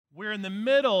We're in the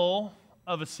middle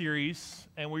of a series,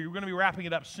 and we're going to be wrapping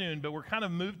it up soon, but we're kind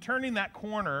of turning that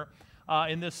corner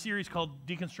in this series called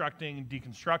Deconstructing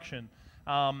Deconstruction.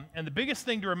 And the biggest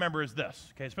thing to remember is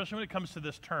this, okay, especially when it comes to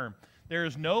this term. There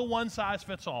is no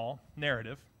one-size-fits-all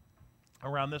narrative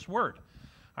around this word.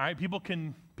 All right,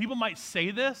 people might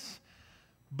say this,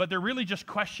 but they're really just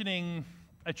questioning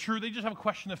they just have a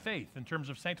question of faith in terms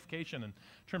of sanctification and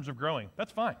in terms of growing.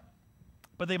 That's fine.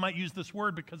 But they might use this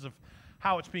word because of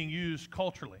how it's being used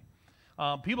culturally.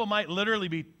 People might literally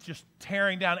be just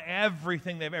tearing down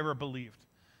everything they've ever believed,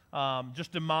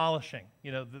 just demolishing,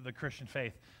 the Christian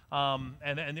faith.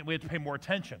 And we have to pay more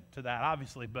attention to that,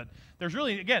 obviously. But there's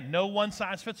really, again, no one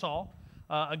size fits all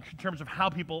in terms of how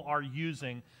people are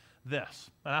using this.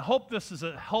 And I hope this is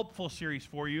a helpful series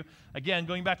for you. Again,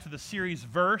 going back to the series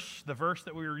verse, the verse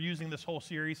that we were using this whole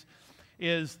series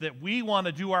is that we want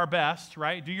to do our best,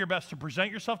 right? Do your best to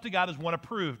present yourself to God as one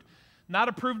approved. Not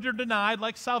approved or denied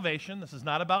like salvation. This is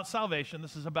not about salvation.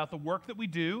 This is about the work that we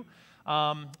do.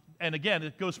 And again,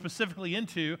 it goes specifically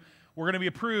into we're going to be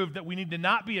approved that we need to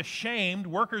not be ashamed,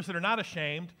 workers that are not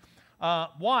ashamed.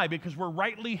 Why? Because we're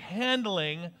rightly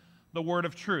handling the word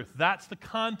of truth. That's the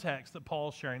context that Paul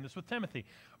is sharing this with Timothy.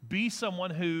 Be someone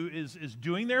who is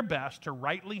doing their best to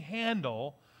rightly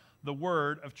handle the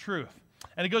word of truth.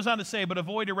 And it goes on to say, but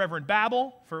avoid irreverent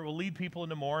babble, for it will lead people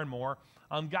into more and more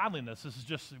ungodliness. This is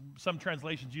just, some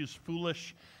translations use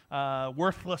foolish,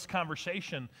 worthless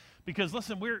conversation. Because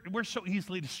listen, we're so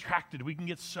easily distracted. We can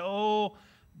get so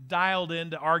dialed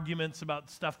into arguments about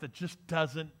stuff that just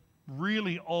doesn't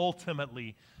really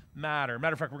ultimately matter.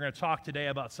 Matter of fact, we're going to talk today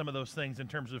about some of those things in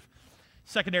terms of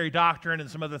secondary doctrine and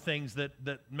some other things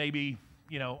that maybe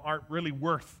aren't really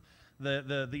worth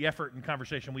the effort and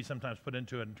conversation we sometimes put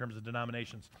into it in terms of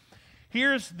denominations.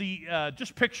 Here's the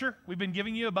just picture we've been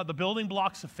giving you about the building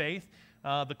blocks of faith.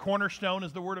 The cornerstone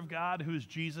is the Word of God, who is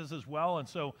Jesus as well. And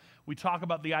so we talk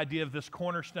about the idea of this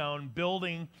cornerstone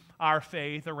building our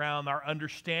faith around our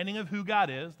understanding of who God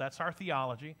is. That's our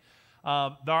theology.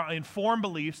 Our informed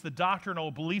beliefs, the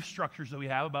doctrinal belief structures that we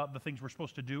have about the things we're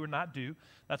supposed to do or not do.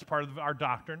 That's part of our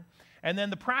doctrine. And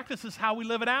then the practice is how we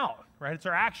live it out, right? It's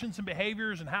our actions and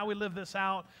behaviors and how we live this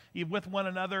out with one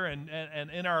another and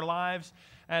in our lives.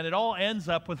 And it all ends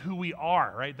up with who we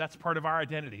are, right? That's part of our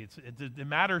identity. It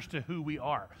matters to who we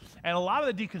are. And a lot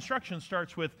of the deconstruction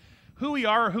starts with who we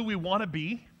are or who we want to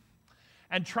be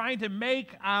and trying to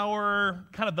make our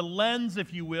kind of the lens,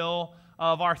 if you will,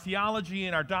 of our theology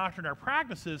and our doctrine, our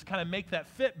practices, kind of make that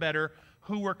fit better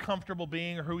who we're comfortable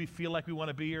being or who we feel like we want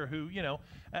to be or who,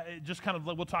 just kind of,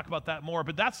 we'll talk about that more,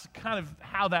 but that's kind of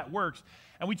how that works.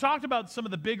 And we talked about some of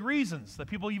the big reasons that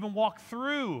people even walk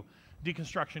through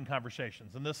deconstruction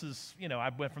conversations. And this is,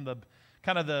 I went from the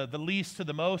kind of the least to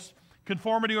the most.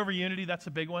 Conformity over unity, that's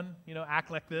a big one. Act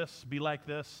like this, be like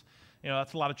this.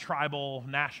 That's a lot of tribal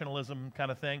nationalism kind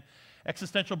of thing.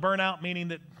 Existential burnout, meaning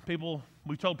that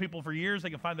we've told people for years they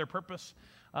can find their purpose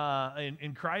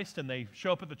in Christ, and they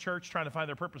show up at the church trying to find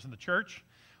their purpose in the church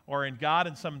or in God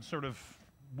in some sort of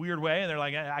weird way, and they're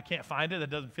like, I can't find it.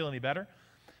 It doesn't feel any better.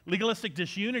 Legalistic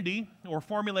disunity or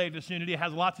formulaic disunity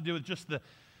has a lot to do with just the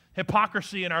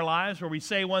hypocrisy in our lives where we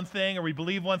say one thing or we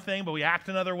believe one thing, but we act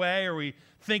another way or we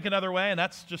think another way, and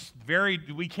that's just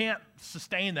we can't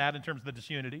sustain that in terms of the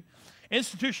disunity.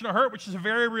 Institutional hurt, which is a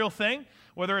very real thing,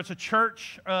 whether it's a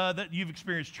church that you've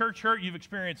experienced church hurt, you've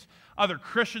experienced other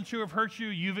Christians who have hurt you,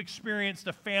 you've experienced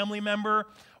a family member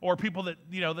or people that,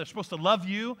 they're supposed to love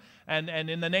you and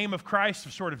in the name of Christ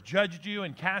have sort of judged you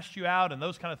and cast you out and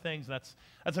those kind of things. That's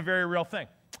a very real thing.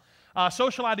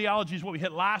 Social ideology is what we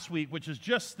hit last week, which is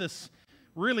just this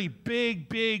really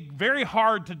big, very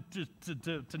hard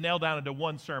to nail down into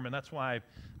one sermon. That's why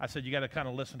I said you got to kind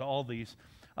of listen to all these.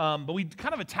 But we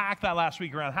kind of attacked that last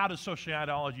week around how does social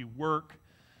ideology work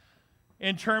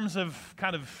in terms of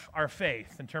kind of our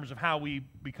faith, in terms of how we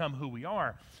become who we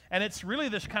are. And it's really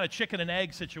this kind of chicken and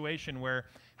egg situation where it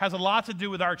has a lot to do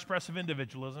with our expressive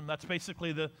individualism. That's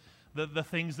basically the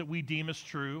things that we deem as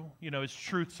true. Is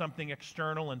truth something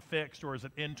external and fixed, or is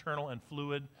it internal and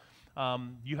fluid?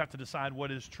 You have to decide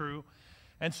what is true.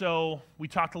 And so we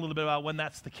talked a little bit about when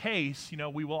that's the case,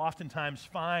 we will oftentimes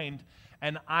find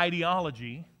an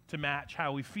ideology to match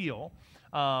how we feel.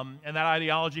 And that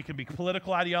ideology can be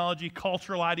political ideology,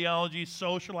 cultural ideology,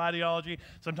 social ideology,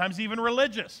 sometimes even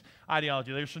religious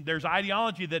ideology. There's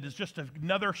ideology that is just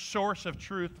another source of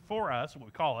truth for us, what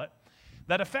we call it,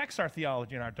 that affects our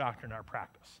theology and our doctrine and our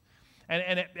practice.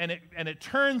 And it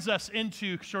turns us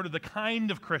into sort of the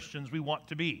kind of Christians we want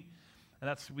to be. And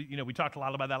that's, we talked a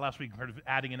lot about that last week, sort of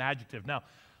adding an adjective. Now,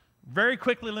 very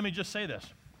quickly, let me just say this.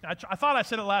 I thought I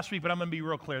said it last week, but I'm going to be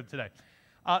real clear today.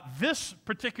 This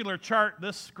particular chart,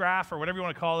 this graph, or whatever you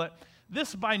want to call it,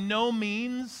 this by no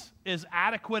means is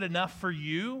adequate enough for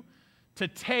you to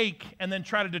take and then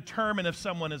try to determine if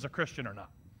someone is a Christian or not.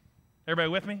 Everybody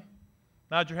with me?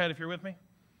 Nod your head if you're with me.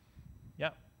 Yeah.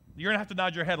 You're going to have to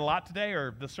nod your head a lot today,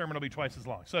 or the sermon will be twice as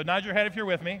long. So nod your head if you're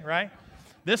with me, right?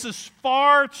 This is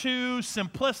far too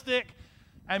simplistic.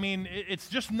 I mean, it's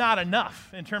just not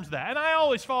enough in terms of that. And I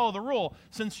always follow the rule.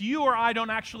 Since you or I don't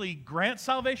actually grant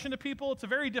salvation to people, it's a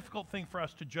very difficult thing for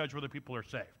us to judge whether people are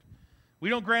saved. We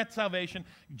don't grant salvation.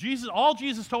 All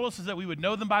Jesus told us is that we would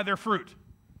know them by their fruit,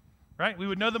 right? We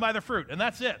would know them by their fruit, and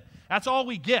that's it. That's all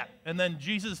we get. And then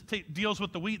Jesus deals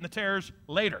with the wheat and the tares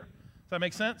later. Does that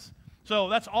make sense? So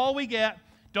that's all we get.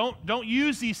 Don't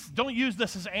use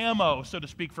this as ammo, so to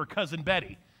speak, for Cousin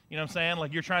Betty. You know what I'm saying?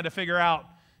 Like you're trying to figure out,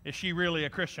 is she really a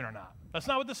Christian or not? That's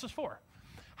not what this is for.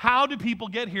 How do people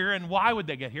get here, and why would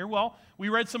they get here? Well, we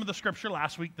read some of the scripture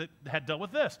last week that had dealt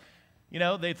with this. You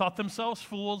know, they thought themselves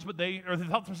fools, or they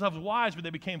thought themselves wise, but they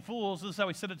became fools. This is how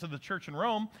he said it to the church in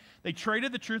Rome. They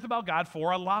traded the truth about God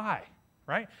for a lie,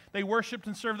 right? They worshiped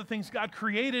and served the things God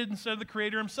created instead of the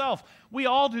Creator himself. We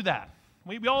all do that.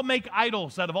 We all make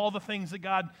idols out of all the things that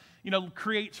God,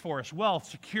 creates for us. Wealth,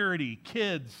 security,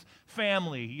 kids,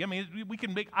 family. I mean, we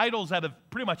can make idols out of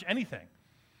pretty much anything.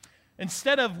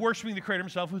 Instead of worshiping the Creator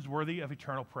himself, who's worthy of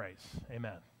eternal praise.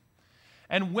 Amen.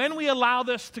 And when we allow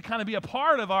this to kind of be a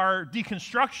part of our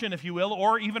deconstruction, if you will,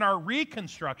 or even our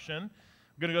reconstruction, I'm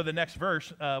going to go to the next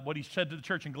verse, what he said to the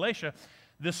church in Galatia,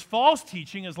 this false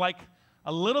teaching is like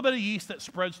a little bit of yeast that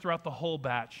spreads throughout the whole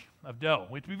batch of dough.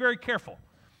 We have to be very careful,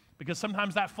 because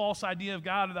sometimes that false idea of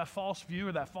God, or that false view,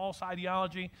 or that false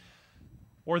ideology,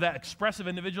 or that expressive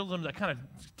individualism, that kind of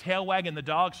tail wagging the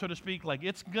dog, so to speak, like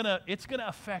it's gonna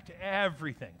affect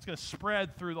everything. It's gonna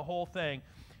spread through the whole thing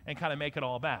and kind of make it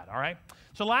all bad, all right?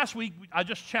 So last week, I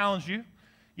just challenged you,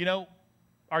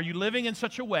 are you living in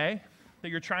such a way that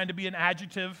you're trying to be an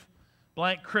adjective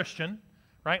blank Christian,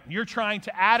 right? You're trying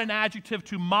to add an adjective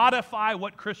to modify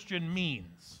what Christian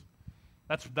means.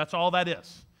 That's all that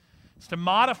is. It's to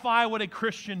modify what a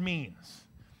Christian means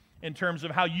in terms of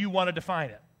how you want to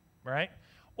define it, right?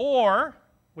 Or,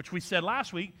 which we said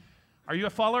last week, are you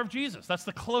a follower of Jesus? That's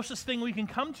the closest thing we can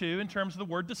come to in terms of the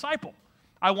word disciple.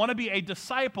 I want to be a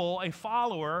disciple, a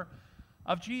follower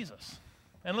of Jesus.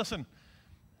 And listen,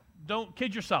 don't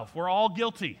kid yourself. We're all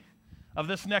guilty of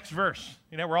this next verse.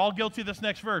 We're all guilty of this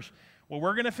next verse. Well,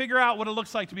 we're going to figure out what it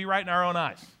looks like to be right in our own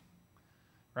eyes,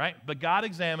 right? But God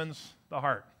examines the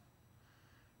heart.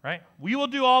 Right? We will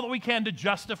do all that we can to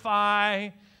justify,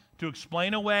 to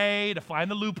explain away, to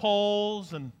find the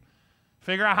loopholes, and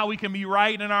figure out how we can be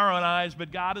right in our own eyes,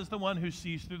 but God is the one who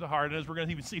sees through the heart, and as we're going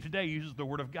to even see today, uses the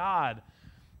Word of God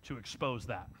to expose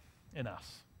that in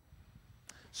us.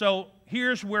 So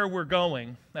here's where we're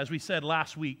going, as we said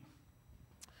last week.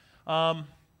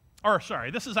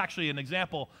 This is actually an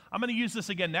example. I'm going to use this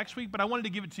again next week, but I wanted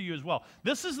to give it to you as well.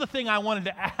 This is the thing I wanted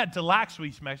to add to last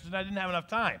week's message, and I didn't have enough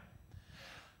time.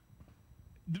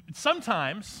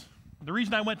 Sometimes, the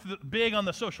reason I went big on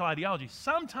the social ideology,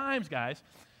 sometimes, guys,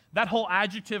 that whole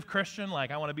adjective Christian,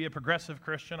 like I want to be a progressive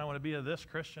Christian, I want to be a this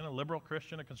Christian, a liberal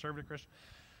Christian, a conservative Christian,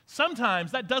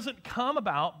 sometimes that doesn't come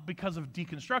about because of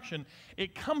deconstruction.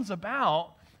 It comes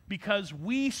about because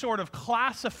we sort of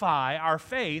classify our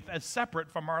faith as separate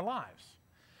from our lives.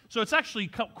 So it's actually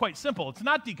quite simple. It's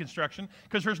not deconstruction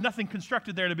because there's nothing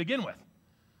constructed there to begin with.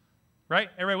 Right?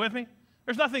 Everybody with me?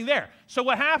 There's nothing there. So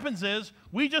what happens is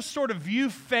we just sort of view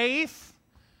faith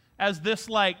as this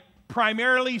like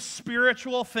primarily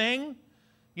spiritual thing.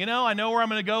 I know where I'm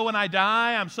going to go when I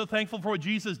die. I'm so thankful for what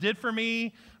Jesus did for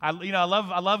me. I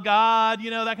love God,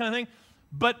 that kind of thing.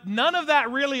 But none of that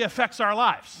really affects our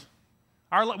lives.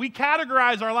 We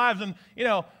categorize our lives, and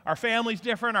our family's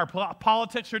different, our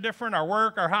politics are different, our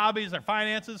work, our hobbies, our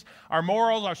finances, our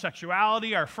morals, our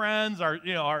sexuality, our friends,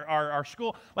 our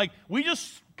school. Like we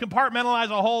just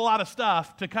compartmentalize a whole lot of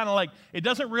stuff to kind of like it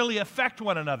doesn't really affect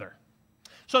one another.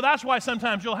 So that's why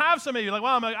sometimes you'll have somebody like,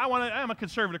 well, I'm a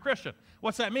conservative Christian.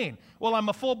 What's that mean? Well, I'm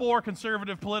a full-bore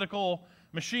conservative political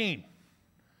machine,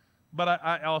 but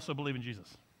I also believe in Jesus.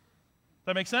 Does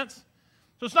that make sense?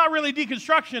 So it's not really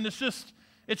deconstruction.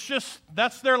 It's just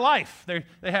that's their life.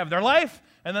 They have their life,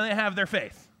 and then they have their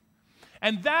faith.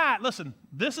 And listen,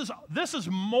 this is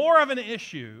more of an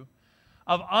issue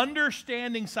of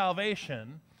understanding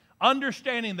salvation,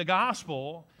 understanding the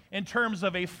gospel in terms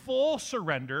of a full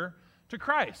surrender to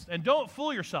Christ. And don't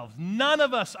fool yourselves. None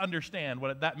of us understand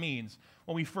what that means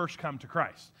when we first come to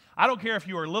Christ. I don't care if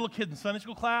you were a little kid in Sunday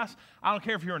school class. I don't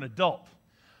care if you're an adult.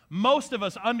 most of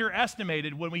us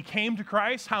underestimated when we came to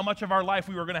Christ how much of our life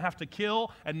we were going to have to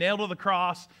kill and nail to the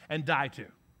cross and die to.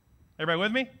 Everybody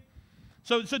with me?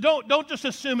 So don't just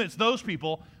assume it's those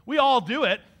people. We all do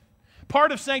it.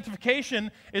 Part of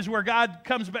sanctification is where God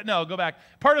comes back. No, go back.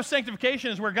 Part of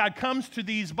sanctification is where God comes to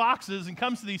these boxes and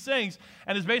comes to these things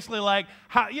and is basically like,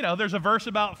 there's a verse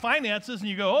about finances and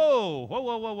you go, oh,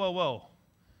 whoa.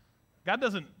 God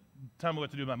doesn't tell me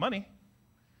what to do with my money.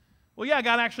 Well, yeah,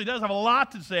 God actually does have a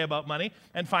lot to say about money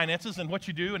and finances and what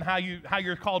you do and how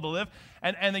you're called to live.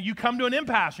 And then you come to an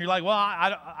impasse and you're like, well,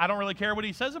 I don't really care what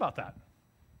he says about that.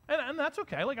 And that's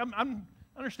okay. Like, I'm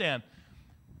understand.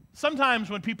 Sometimes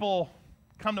when people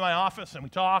come to my office and we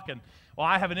talk and, well,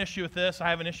 I have an issue with this, I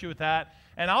have an issue with that,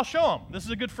 and I'll show them. This is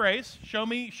a good phrase. Show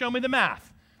me the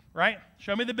math, right?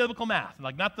 Show me the biblical math.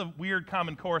 Like, not the weird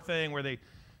Common Core thing where they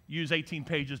use 18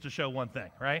 pages to show one thing,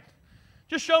 right?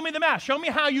 Just show me the math. Show me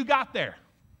how you got there,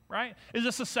 right? Is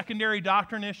this a secondary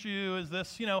doctrine issue? Is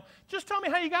this, just tell me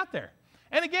how you got there.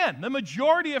 And again, the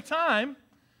majority of time,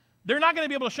 they're not going to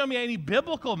be able to show me any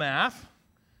biblical math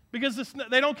because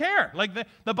they don't care. Like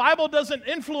the Bible doesn't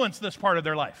influence this part of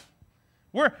their life.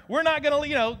 We're not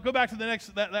going to, go back to the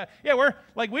next, we're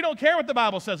like, we don't care what the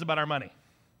Bible says about our money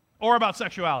or about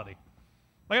sexuality.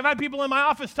 Like I've had people in my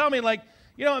office tell me like,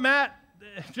 Matt,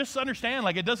 just understand,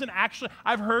 like it doesn't actually,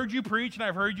 I've heard you preach and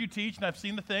I've heard you teach and I've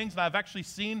seen the things and I've actually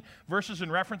seen verses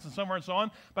and reference and so on and so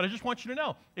on, but I just want you to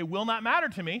know, it will not matter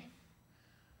to me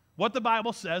what the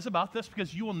Bible says about this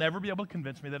because you will never be able to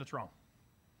convince me that it's wrong.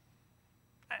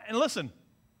 And listen,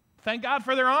 thank God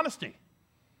for their honesty,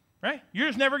 right? You're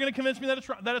just never going to convince me that it's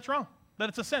wrong, that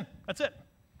it's a sin. That's it.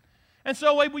 And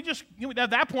so we just, at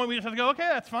that point, we just have to go, okay,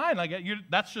 that's fine. Like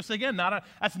that's just, again,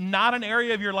 that's not an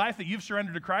area of your life that you've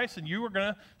surrendered to Christ, and you are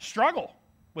going to struggle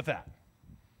with that.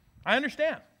 I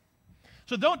understand.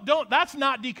 So that's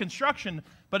not deconstruction,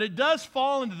 but it does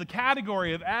fall into the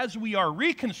category of as we are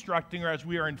reconstructing or as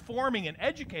we are informing and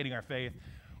educating our faith,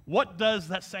 what does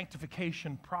that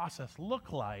sanctification process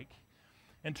look like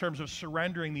in terms of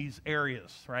surrendering these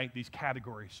areas, right, these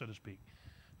categories, so to speak,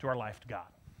 to our life to God.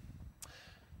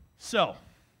 So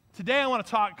today I want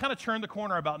to kind of turn the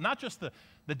corner about not just the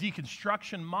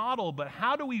deconstruction model, but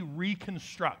how do we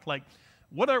reconstruct? Like,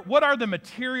 what are the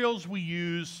materials we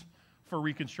use for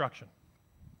reconstruction?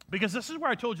 Because this is where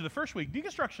I told you the first week,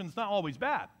 deconstruction is not always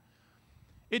bad.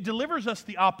 It delivers us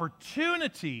the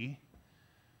opportunity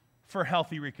for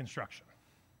healthy reconstruction,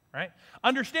 right?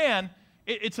 Understand,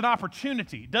 it's an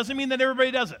opportunity. Doesn't mean that everybody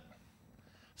does it.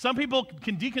 Some people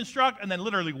can deconstruct and then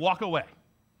literally walk away.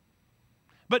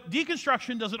 But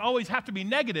deconstruction doesn't always have to be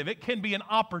negative. It can be an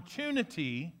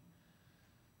opportunity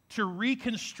to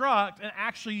reconstruct and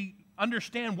actually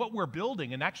understand what we're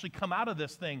building and actually come out of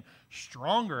this thing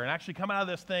stronger and actually come out of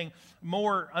this thing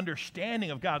more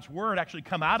understanding of God's word, actually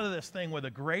come out of this thing with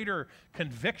a greater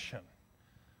conviction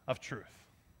of truth.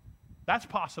 That's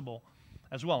possible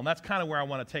as well, and that's kind of where I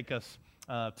want to take us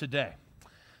today.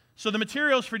 So the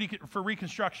materials for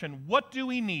reconstruction, what do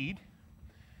we need?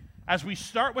 As we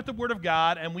start with the Word of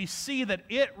God and we see that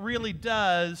it really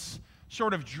does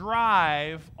sort of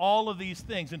drive all of these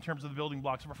things in terms of the building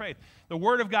blocks of our faith. The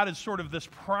Word of God is sort of this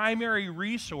primary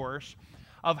resource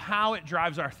of how it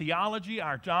drives our theology,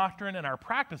 our doctrine, and our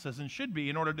practices, and should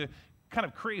be in order to kind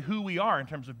of create who we are in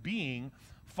terms of being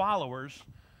followers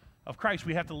of Christ.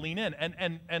 We have to lean in.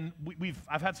 And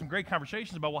I've had some great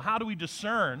conversations about, well, how do we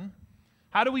discern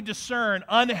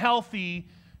unhealthy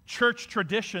church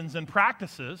traditions and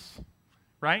practices,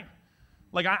 right?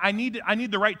 Like I need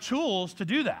the right tools to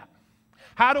do that.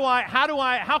 How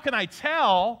can I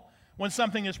tell when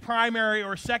something is primary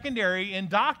or secondary in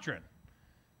doctrine?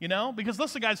 Because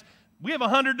listen, guys, we have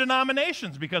 100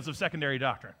 denominations because of secondary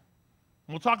doctrine.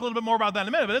 And we'll talk a little bit more about that in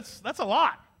a minute, but that's a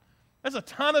lot. There's a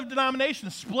ton of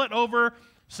denominations split over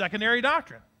secondary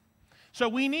doctrine. So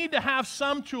we need to have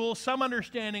some tools, some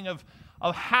understanding of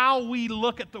how we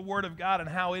look at the Word of God and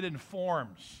how it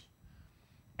informs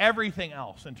everything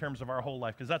else in terms of our whole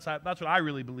life, because that's what I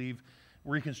really believe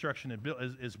reconstruction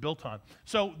is built on.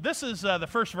 So this is the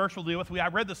first verse we'll deal with. I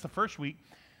read this the first week,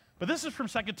 but this is from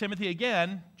 2 Timothy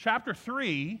again, chapter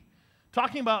 3,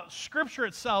 talking about Scripture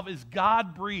itself is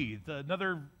God-breathed.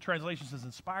 Another translation says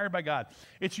inspired by God.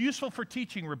 It's useful for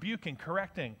teaching, rebuking,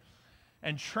 correcting,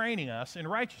 and training us in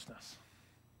righteousness.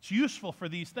 It's useful for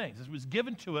these things. It was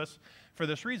given to us for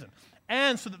this reason.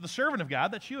 And so that the servant of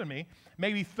God, that's you and me,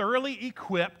 may be thoroughly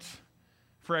equipped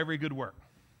for every good work.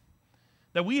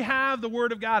 That we have the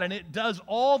Word of God, and it does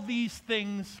all these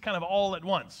things kind of all at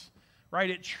once. right?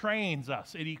 It trains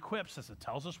us. It equips us. It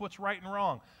tells us what's right and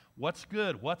wrong, what's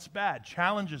good, what's bad,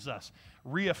 challenges us,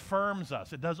 reaffirms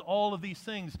us. It does all of these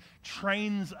things,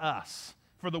 trains us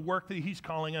for the work that he's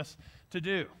calling us to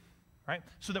do, right?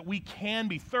 So that we can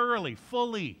be thoroughly,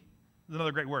 fully, is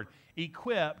another great word,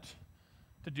 equipped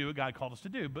to do what God called us to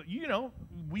do. But, you know,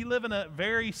 we live in a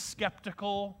very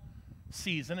skeptical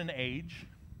season and age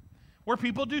where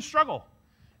people do struggle.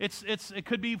 It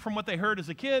could be from what they heard as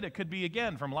a kid. It could be,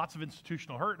 again, from lots of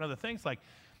institutional hurt and other things. Like,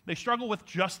 they struggle with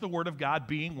just the Word of God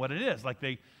being what it is. Like,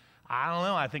 I don't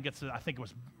know, I think it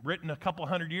was written a couple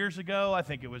hundred years ago. I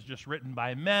think it was just written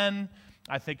by men.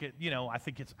 I think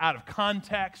it's out of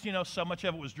context. You know, so much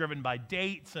of it was driven by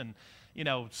dates and, you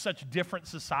know, such different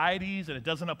societies, and it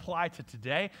doesn't apply to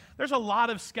today. There's a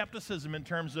lot of skepticism in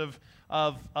terms of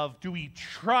do we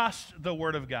trust the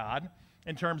Word of God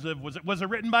in terms of was it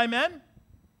written by men?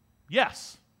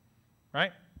 Yes,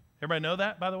 right? Everybody know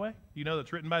that, by the way? You know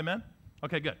that's written by men?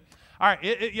 Okay, good. All right,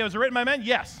 was it written by men?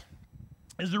 Yes.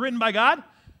 Is it written by God?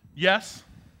 Yes.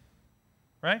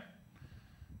 Right?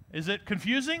 Is it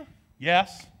confusing?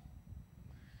 Yes.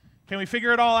 Can we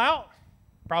figure it all out?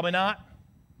 Probably not,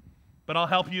 but I'll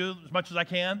help you as much as I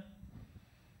can.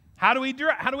 How do we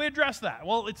address that?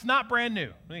 Well, it's not brand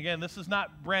new. Again, this is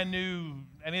not brand new.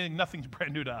 Nothing's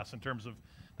brand new to us in terms of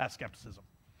that skepticism.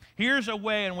 Here's a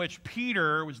way in which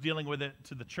Peter was dealing with it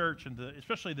to the church, and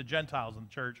especially the Gentiles in the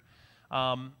church,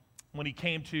 when he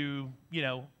came to, you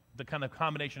know, the kind of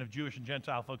combination of Jewish and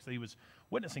Gentile folks that he was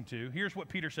witnessing to. Here's what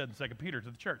Peter said in 2 Peter to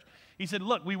the church. He said,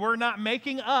 look, we were not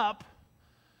making up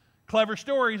clever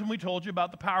stories when we told you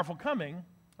about the powerful coming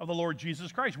of the Lord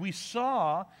Jesus Christ. We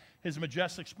saw his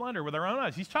majestic splendor with our own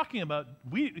eyes. He's talking about,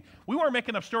 we weren't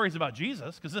making up stories about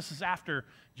Jesus, because this is after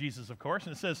Jesus, of course,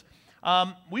 and it says,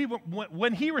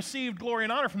 when he received glory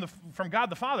and honor from God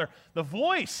the Father, the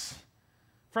voice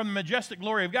from the majestic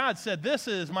glory of God said, this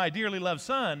is my dearly loved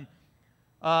Son,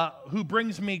 who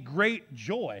brings me great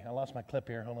joy. I lost my clip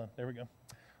here. Hold on. There we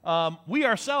go. We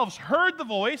ourselves heard the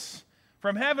voice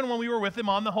from heaven when we were with him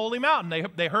on the holy mountain.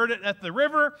 They heard it at the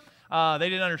river. They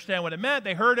didn't understand what it meant.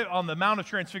 They heard it on the Mount of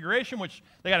Transfiguration, which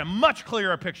they got a much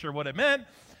clearer picture of what it meant.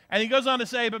 And he goes on to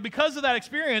say, but because of that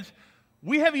experience,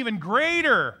 we have even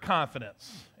greater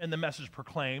confidence in the message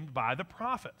proclaimed by the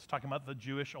prophets, talking about the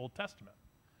Jewish Old Testament.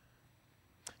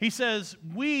 He says,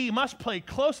 we must pay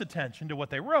close attention to what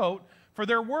they wrote, for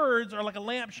their words are like a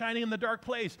lamp shining in the dark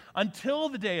place until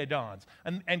the day dawns,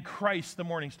 and Christ, the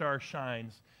morning star,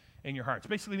 shines in your hearts.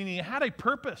 Basically meaning it had a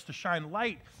purpose to shine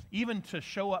light, even to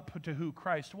show up to who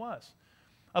Christ was.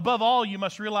 Above all, you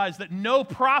must realize that no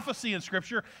prophecy in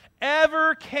Scripture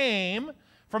ever came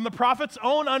from the prophet's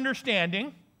own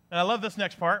understanding, and I love this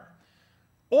next part,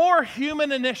 or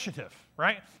human initiative,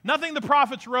 right? Nothing the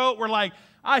prophets wrote were like,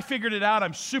 I figured it out,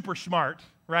 I'm super smart,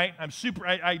 right?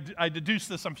 I deduced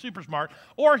this, I'm super smart.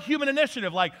 Or human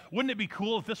initiative, like, wouldn't it be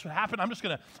cool if this would happen? I'm just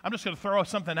gonna throw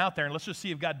something out there and let's just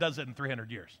see if God does it in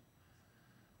 300 years.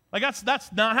 Like,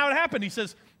 that's not how it happened. He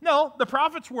says, no, the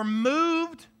prophets were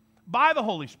moved by the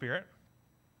Holy Spirit,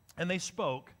 and they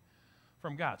spoke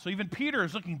from God. So even Peter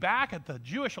is looking back at the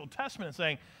Jewish Old Testament and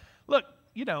saying, look,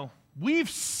 you know, we've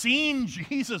seen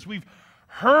Jesus, we've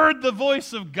heard the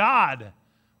voice of God,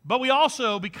 but we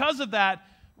also, because of that,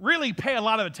 really pay a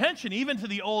lot of attention even to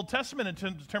the Old Testament in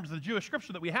terms of the Jewish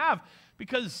scripture that we have,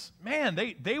 because, man,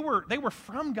 they were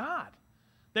from God.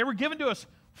 They were given to us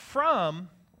from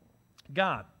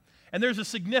God. And there's a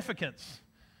significance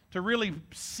to really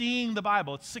seeing the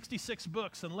Bible. It's 66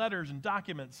 books and letters and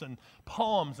documents and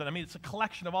poems, and I mean, it's a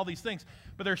collection of all these things,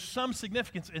 but there's some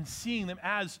significance in seeing them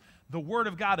as the Word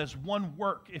of God, as one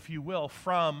work, if you will,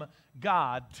 from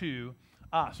God to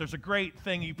us. There's a great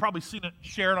thing, you've probably seen it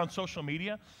shared on social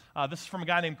media. This is from a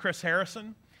guy named Chris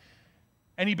Harrison,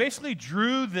 and he basically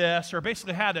drew this, or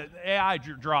basically had an AI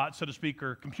draw it, so to speak,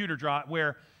 or computer draw it,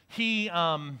 where he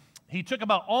took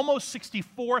about almost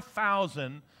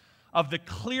 64,000 of the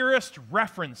clearest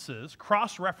references,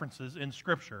 cross-references in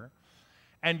Scripture,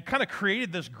 and kind of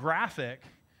created this graphic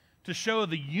to show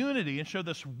the unity and show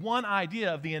this one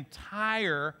idea of the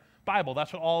entire Bible.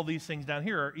 That's what all these things down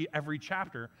here are, every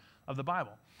chapter of the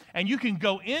Bible. And you can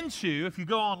go into, if you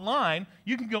go online,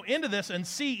 you can go into this and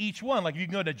see each one. Like you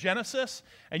can go to Genesis,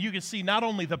 and you can see not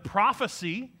only the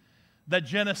prophecy that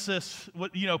Genesis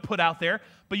put out there,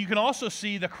 but you can also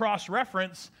see the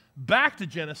cross-reference back to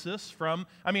Genesis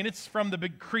it's from the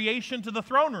big creation to the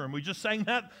throne room. We just sang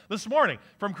that this morning.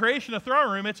 From creation to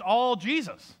throne room, it's all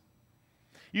Jesus.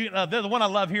 The one I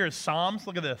love here is Psalms.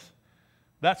 Look at this.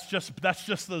 That's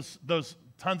just those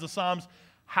tons of Psalms.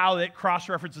 how it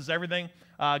cross-references everything.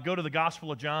 Go to the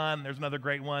Gospel of John. There's another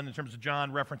great one in terms of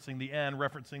John referencing the end,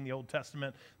 referencing the Old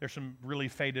Testament. There's some really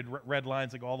faded red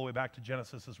lines that go all the way back to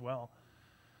Genesis as well.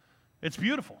 It's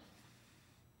beautiful.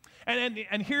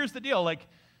 And here's the deal, like,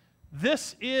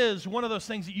 this is one of those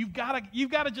things that you've got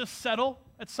to just settle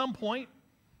at some point.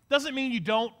 Doesn't mean you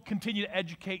don't continue to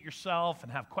educate yourself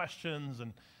and have questions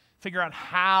and figure out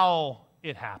how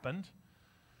it happened.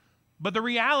 But the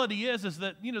reality is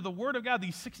that, the Word of God,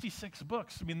 these 66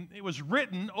 books, I mean, it was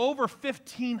written over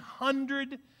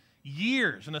 1,500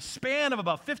 years. In a span of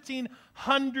about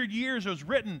 1,500 years, it was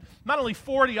written. Not only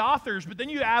 40 authors, but then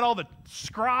you add all the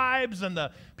scribes and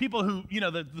the people who,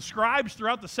 the scribes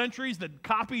throughout the centuries that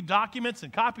copied documents.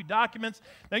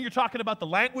 Then you're talking about the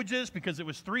languages, because it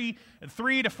was three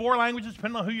to four languages,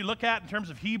 depending on who you look at in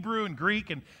terms of Hebrew and Greek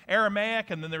and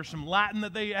Aramaic, and then there's some Latin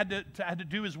that they had to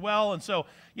do as well. And so,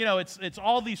 it's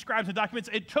all these scribes and documents.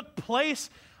 It took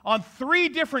place on 3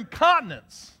 different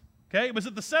continents. Okay, it was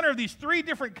at the center of these 3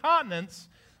 different continents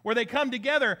where they come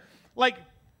together. Like,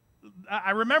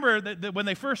 I remember that when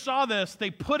they first saw this, they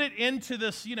put it into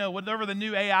this, whatever the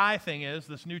new AI thing is,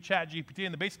 this new ChatGPT,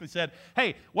 and they basically said,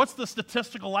 hey, what's the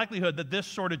statistical likelihood that this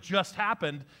sort of just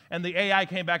happened? And the AI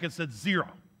came back and said 0.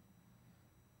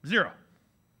 0.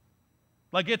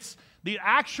 Like, it's the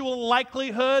actual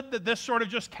likelihood that this sort of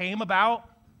just came about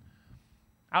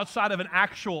outside of an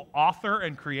actual author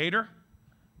and creator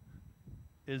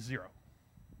is 0.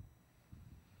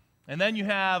 And then you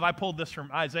have, I pulled this from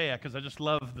Isaiah because I just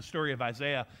love the story of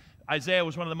Isaiah. Isaiah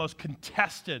was one of the most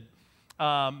contested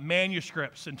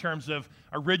manuscripts in terms of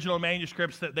original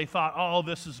manuscripts that they thought, oh,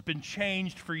 this has been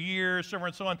changed for years, so on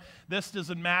and so on. This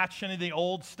doesn't match any of the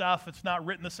old stuff. It's not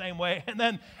written the same way. And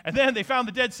then they found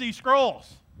the Dead Sea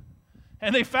Scrolls.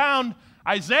 And they found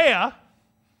Isaiah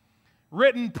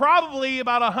written probably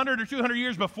about 100 or 200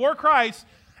 years before Christ.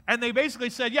 And they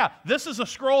basically said, yeah, this is a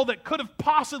scroll that could have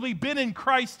possibly been in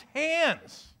Christ's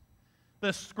hands,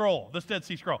 this scroll, this Dead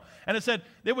Sea Scroll. And it said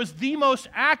it was the most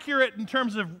accurate in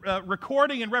terms of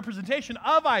recording and representation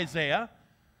of Isaiah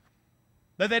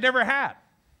that they'd ever had.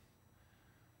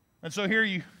 And so here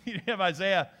you have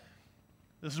Isaiah.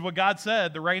 This is what God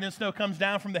said. The rain and snow comes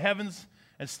down from the heavens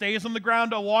and stays on the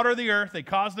ground to water the earth. They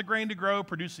cause the grain to grow,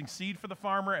 producing seed for the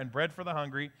farmer and bread for the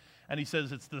hungry. And he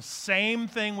says, it's the same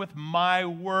thing with my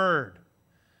word,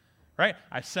 right?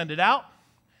 I send it out.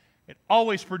 It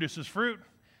always produces fruit.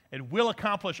 It will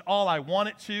accomplish all I want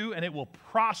it to, and it will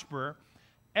prosper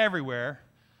everywhere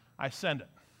I send it.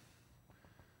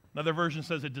 Another version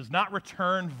says it does not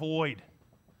return void.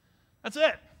 That's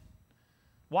it.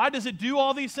 Why does it do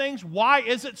all these things? Why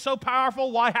is it so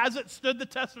powerful? Why has it stood the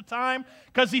test of time?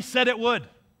 Because he said it would.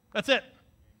 That's it.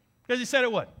 Because he said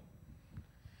it would.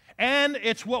 And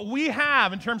it's what we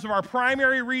have in terms of our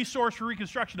primary resource for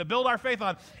reconstruction to build our faith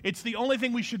on. It's the only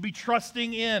thing we should be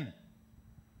trusting in.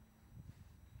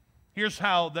 Here's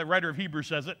how the writer of Hebrews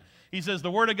says it. He says,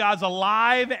 the word of God's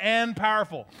alive and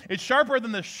powerful. It's sharper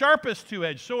than the sharpest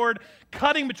two-edged sword,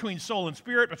 cutting between soul and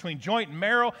spirit, between joint and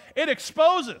marrow. It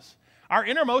exposes our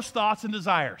innermost thoughts and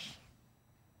desires.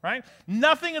 Right?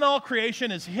 Nothing in all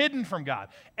creation is hidden from God.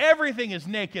 Everything is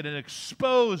naked and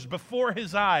exposed before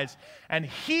his eyes. And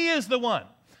he is the one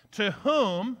to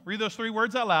whom, read those 3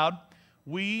 words out loud,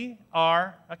 we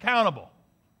are accountable.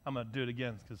 I'm going to do it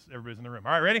again because everybody's in the room.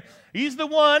 All right, ready? He's the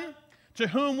one to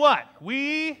whom what?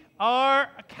 We are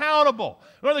accountable.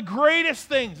 One of the greatest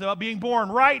things about being born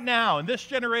right now in this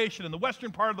generation, in the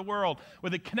western part of the world,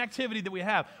 with the connectivity that we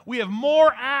have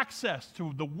more access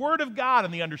to the Word of God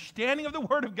and the understanding of the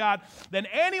Word of God than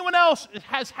anyone else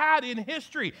has had in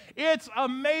history. It's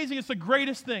amazing. It's the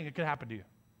greatest thing that could happen to you.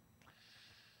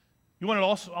 You want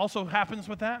what also happens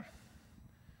with that?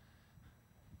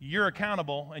 You're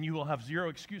accountable and you will have 0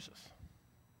 excuses.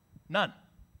 None.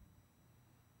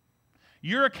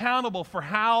 You're accountable for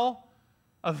how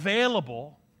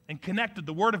available and connected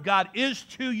the Word of God is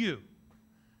to you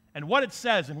and what it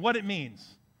says and what it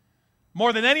means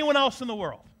more than anyone else in the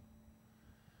world.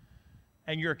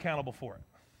 And you're accountable for it.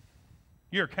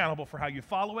 You're accountable for how you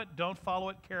follow it, don't follow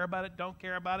it, care about it, don't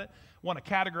care about it, want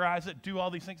to categorize it, do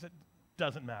all these things. It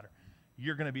doesn't matter.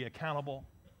 You're going to be accountable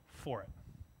for it.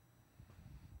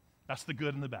 That's the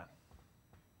good and the bad.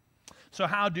 So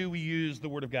how do we use the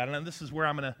Word of God? And this is where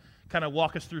I'm going to kind of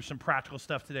walk us through some practical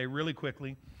stuff today really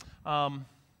quickly. I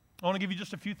want to give you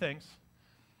just a few things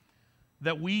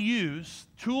that we use,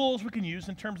 tools we can use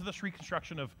in terms of this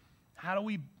reconstruction of how do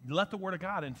we let the Word of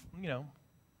God and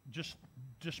just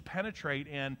penetrate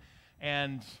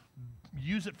and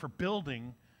use it for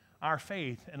building our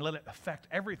faith and let it affect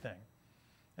everything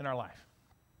in our life.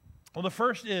 Well, the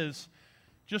first is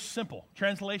Just simple.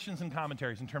 Translations and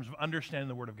commentaries in terms of understanding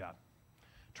the Word of God.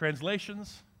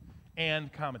 Translations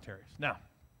and commentaries. Now,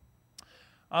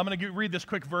 I'm going to read this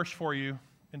quick verse for you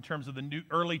in terms of the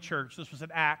early church. This was in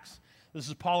Acts. This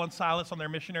is Paul and Silas on their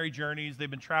missionary journeys. They've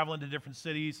been traveling to different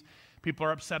cities. People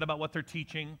are upset about what they're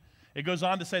teaching. It goes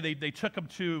on to say they took them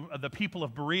to the people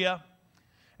of Berea,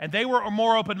 and they were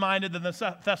more open-minded than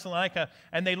the Thessalonica,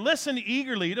 and they listened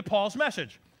eagerly to Paul's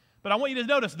message. But I want you to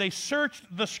notice they searched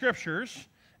the Scriptures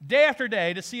day after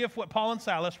day to see if what Paul and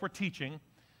Silas were teaching,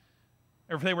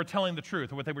 or if they were telling the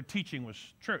truth, or what they were teaching was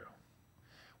true.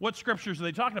 What Scriptures are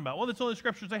they talking about? Well, that's the only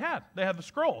Scriptures they had. They had the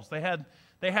scrolls. They had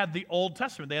the Old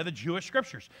Testament. They had the Jewish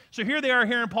Scriptures. So here they are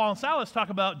hearing Paul and Silas talk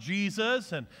about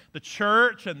Jesus and the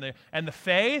church and the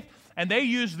faith, and they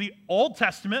used the Old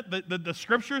Testament, the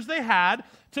Scriptures they had,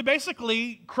 to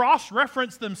basically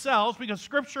cross-reference themselves, because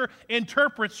Scripture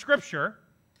interprets Scripture.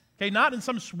 Okay, not in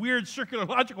some weird circular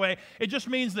logic way. It just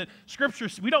means that Scripture,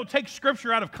 we don't take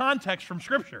Scripture out of context from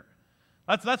Scripture.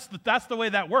 That's the way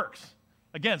that works.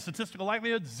 Again, statistical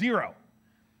likelihood, 0.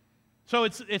 So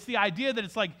it's the idea that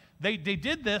it's like they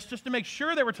did this just to make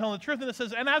sure they were telling the truth. And it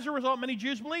says, and as a result, many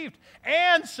Jews believed.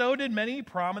 And so did many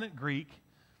prominent Greek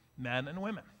men and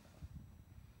women.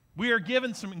 We are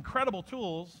given some incredible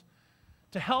tools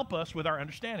to help us with our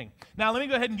understanding. Now, let me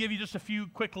go ahead and give you just a few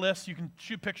quick lists. You can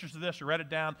shoot pictures of this or write it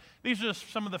down. These are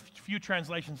just some of the few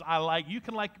translations I like. You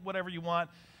can like whatever you want.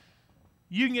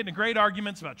 You can get into great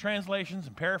arguments about translations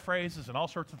and paraphrases and all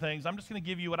sorts of things. I'm just going to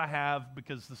give you what I have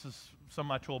because this is some of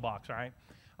my toolbox, all right?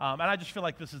 And I just feel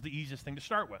like this is the easiest thing to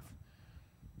start with.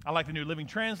 I like the New Living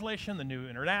Translation, the New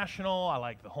International. I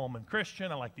like the Holman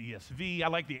Christian. I like the ESV. I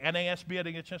like the NASB. I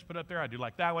didn't get a chance to put up there. I do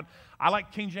like that one. I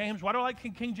like King James. Why do I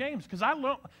like King James? Because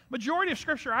majority of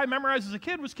Scripture I memorized as a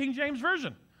kid was King James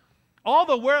Version. All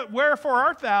the wherefore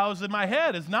art thou's in my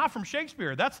head is not from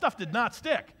Shakespeare. That stuff did not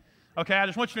stick. Okay, I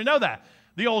just want you to know that.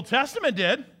 The Old Testament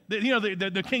did.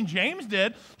 The King James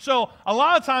did. So a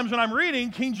lot of times when I'm reading,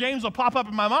 King James will pop up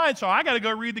in my mind, so I got to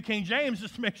go read the King James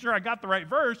just to make sure I got the right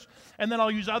verse, and then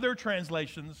I'll use other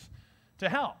translations to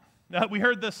help. Now, we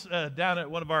heard this down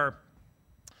at one of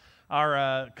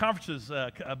our conferences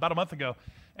about a month ago,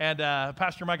 and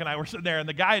Pastor Mike and I were sitting there, and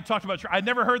the guy had talked about, I'd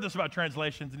never heard this about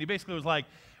translations, and he basically was like,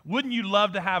 wouldn't you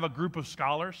love to have a group of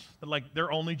scholars that like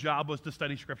their only job was to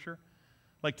study Scripture?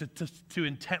 Like to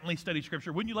intently study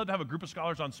Scripture. Wouldn't you love to have a group of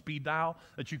scholars on speed dial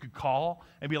that you could call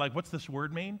and be like, what's this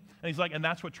word mean? And he's like, and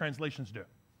that's what translations do.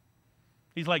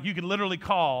 He's like, you could literally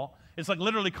call, it's like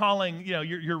literally calling,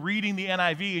 you're reading the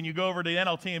NIV and you go over to the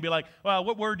NLT and be like, well,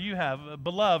 what word do you have?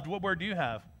 Beloved, what word do you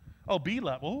have? Oh,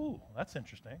 beloved. Oh, that's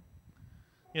interesting.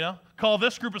 Call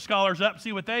this group of scholars up,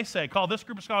 see what they say. Call this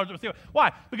group of scholars up, see what.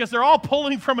 Why? Because they're all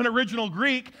pulling from an original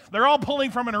Greek. They're all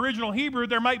pulling from an original Hebrew.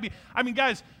 There might be,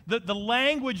 guys, the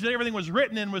language that everything was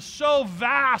written in was so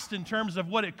vast in terms of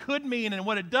what it could mean and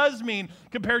what it does mean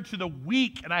compared to the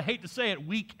weak, and I hate to say it,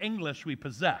 weak English we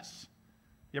possess.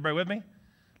 You everybody with me?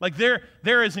 Like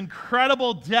there is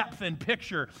incredible depth and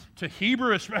picture to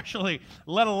Hebrew especially,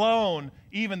 let alone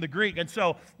even the Greek. And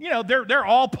so, they're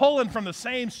all pulling from the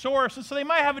same source, and so they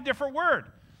might have a different word.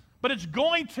 But it's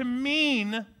going to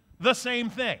mean the same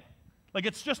thing. Like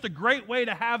it's just a great way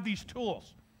to have these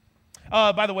tools.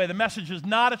 By the way, the Message is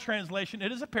not a translation.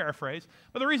 It is a paraphrase.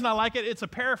 But the reason I like it, it's a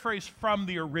paraphrase from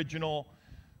the original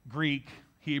Greek,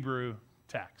 Hebrew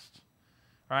text.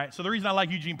 All right, so the reason I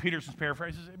like Eugene Peterson's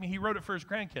paraphrase is, he wrote it for his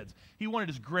grandkids. He wanted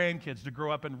his grandkids to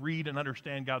grow up and read and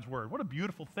understand God's Word. What a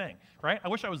beautiful thing, right? I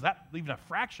wish I was even a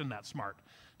fraction that smart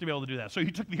to be able to do that. So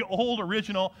he took the old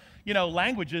original,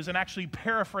 languages and actually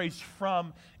paraphrased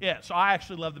from it. So I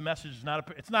actually love the Message.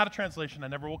 It's not a translation. I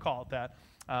never will call it that,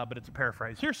 but it's a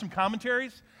paraphrase. Here's some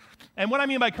commentaries. And what I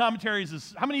mean by commentaries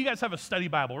is, how many of you guys have a study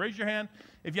Bible? Raise your hand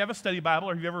if you have a study Bible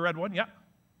or have you ever read one? Yep.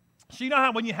 So you know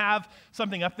how when you have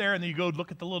something up there and then you go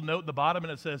look at the little note at the bottom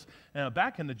and it says,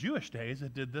 back in the Jewish days,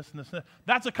 it did this and this and that.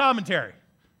 That's a commentary,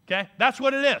 okay? That's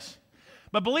what it is.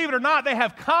 But believe it or not, they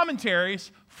have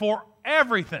commentaries for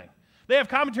everything. They have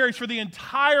commentaries for the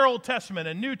entire Old Testament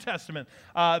and New Testament.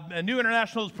 And New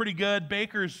International is pretty good.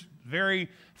 Baker's very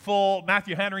full.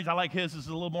 Matthew Henry's, I like his, is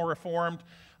a little more reformed.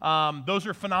 Those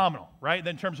are phenomenal, right?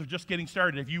 In terms of just getting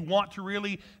started. If you want to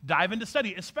really dive into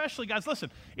study, especially, guys, listen,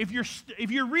 if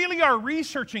you really are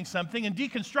researching something and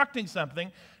deconstructing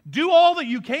something, do all that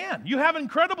you can. You have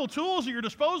incredible tools at your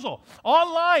disposal,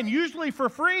 online, usually for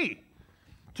free,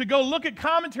 to go look at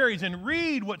commentaries and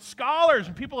read what scholars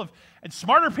and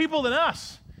smarter people than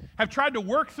us have tried to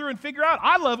work through and figure out.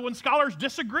 I love when scholars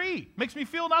disagree. Makes me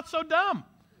feel not so dumb,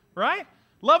 right?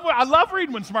 I love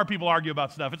reading when smart people argue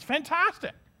about stuff. It's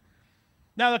fantastic.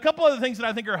 Now, a couple other things that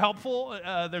I think are helpful.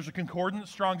 There's a concordance.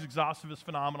 Strong's Exhaustive is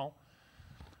phenomenal.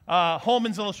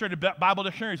 Holman's Illustrated Bible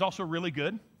Dictionary is also really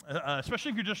good,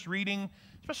 especially if you're just reading,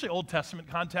 especially Old Testament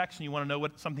context, and you want to know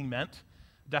what something meant,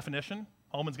 definition.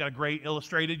 Holman's got a great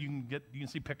illustrated. You can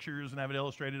see pictures and have it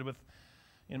illustrated with,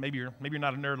 maybe you're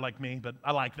not a nerd like me, but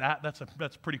I like that.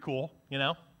 That's pretty cool,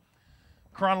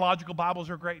 Chronological Bibles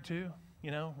are great too.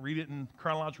 Read it in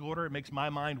chronological order. It makes my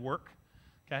mind work.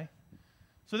 Okay,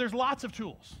 so there's lots of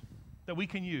tools that we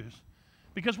can use.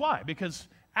 Because why? Because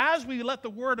as we let the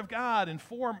Word of God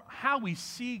inform how we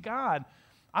see God,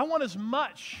 I want as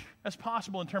much as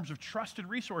possible in terms of trusted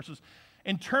resources,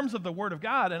 in terms of the Word of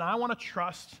God, and I want to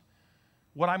trust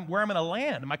where I'm going to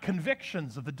land, my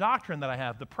convictions of the doctrine that I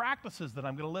have, the practices that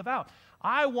I'm going to live out.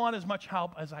 I want as much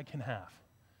help as I can have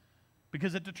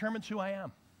because it determines who I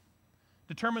am,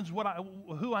 determines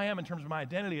who I am in terms of my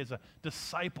identity as a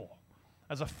disciple,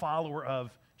 as a follower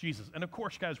of Jesus. And of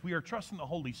course, guys, we are trusting the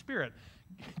Holy Spirit.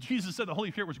 Jesus said the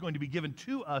Holy Spirit was going to be given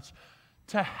to us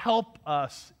to help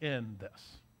us in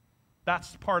this.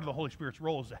 That's part of the Holy Spirit's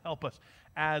role, is to help us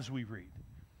as we read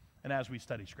and as we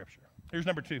study Scripture. Here's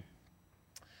number 2.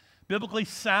 Biblically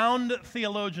sound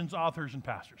theologians, authors, and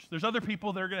pastors. There's other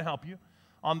people that are going to help you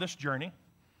on this journey.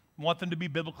 I want them to be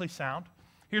biblically sound.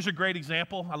 Here's a great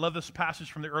example. I love this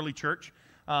passage from the early church.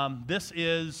 This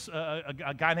is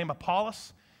a guy named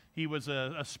Apollos. He was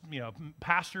a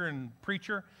pastor and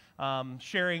preacher,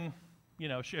 sharing,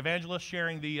 evangelist,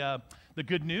 sharing the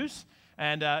good news,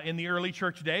 and in the early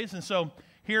church days. And so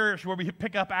here's where we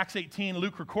pick up Acts 18.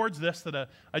 Luke records this, that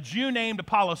a Jew named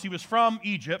Apollos, he was from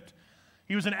Egypt.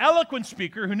 He was an eloquent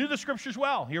speaker who knew the Scriptures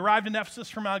well. He arrived in Ephesus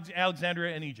from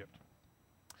Alexandria in Egypt.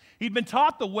 He'd been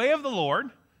taught the way of the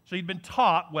Lord, so he'd been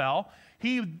taught well.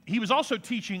 He was also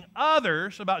teaching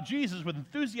others about Jesus with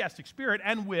enthusiastic spirit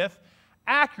and with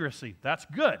accuracy. That's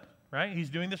good, right? He's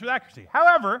doing this with accuracy.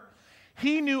 However,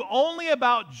 he knew only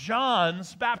about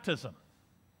John's baptism,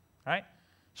 right?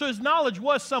 So his knowledge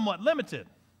was somewhat limited.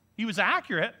 He was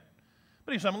accurate,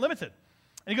 but he was somewhat limited.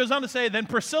 And he goes on to say, then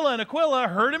Priscilla and Aquila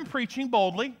heard him preaching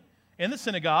boldly in the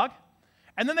synagogue,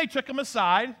 and then they took him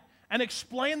aside and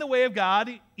explained the way of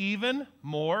God even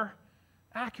more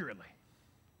accurately.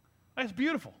 That's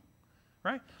beautiful,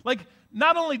 right? Like,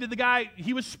 not only did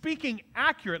he was speaking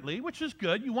accurately, which is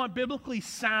good. You want biblically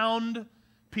sound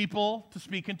people to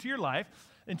speak into your life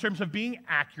in terms of being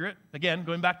accurate. Again,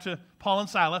 going back to Paul and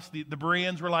Silas, the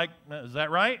Bereans were like, is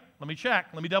that right? Let me check.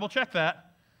 Let me double check that.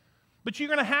 But you're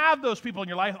going to have those people in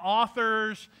your life,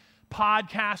 authors,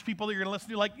 podcast people that you're going to listen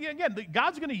to. Like, again,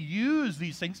 God's going to use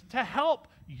these things to help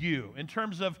you in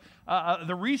terms of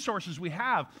the resources we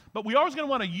have. But we always going to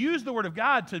want to use the Word of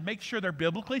God to make sure they're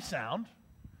biblically sound,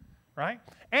 right?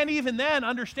 And even then,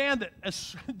 understand that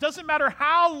it doesn't matter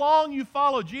how long you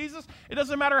follow Jesus, it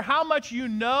doesn't matter how much you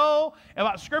know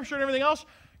about Scripture and everything else,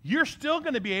 you're still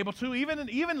going to be able to,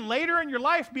 even later in your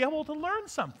life, be able to learn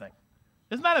something.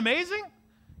 Isn't that amazing?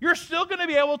 You're still going to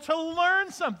be able to learn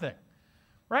something,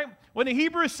 right? When the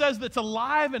Hebrews says that it's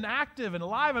alive and active and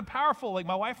alive and powerful, like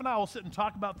my wife and I will sit and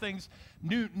talk about things,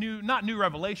 not new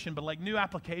revelation, but like new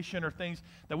application or things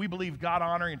that we believe God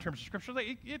honoring in terms of Scripture,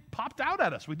 it popped out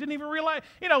at us. We didn't even realize,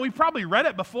 we probably read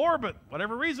it before, but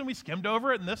whatever reason, we skimmed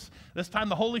over it, and this time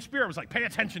the Holy Spirit was like, pay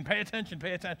attention,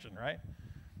 right?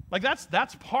 Like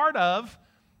that's part of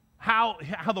how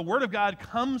the Word of God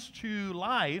comes to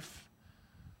life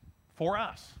for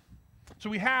us. So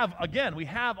we have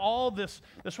all this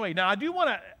way. Now, I do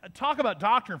want to talk about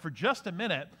doctrine for just a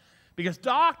minute, because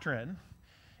doctrine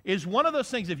is one of those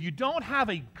things, if you don't have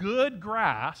a good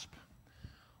grasp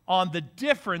on the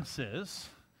differences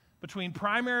between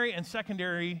primary and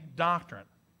secondary doctrine,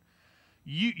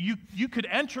 you could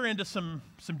enter into some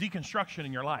deconstruction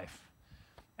in your life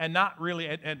and not really,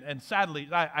 and sadly,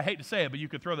 I hate to say it, but you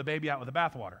could throw the baby out with the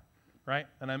bathwater, right?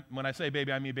 And when I say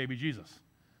baby, I mean baby Jesus.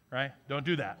 Right? Don't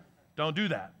do that. Don't do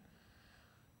that.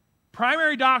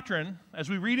 Primary doctrine, as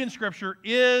we read in Scripture,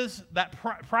 is that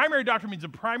primary doctrine means a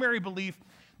primary belief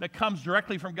that comes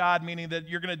directly from God, meaning that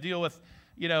you're going to deal with,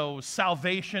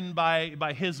 salvation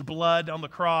by His blood on the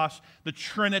cross, the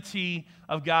Trinity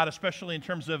of God, especially in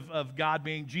terms of God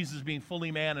Jesus being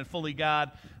fully man and fully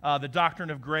God, the doctrine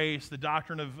of grace, the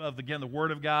doctrine of the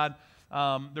Word of God.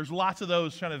 There's lots of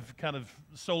those kind of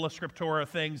sola scriptura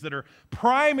things that are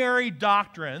primary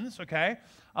doctrines, okay,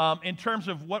 in terms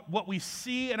of what we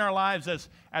see in our lives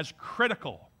as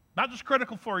critical. Not just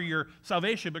critical for your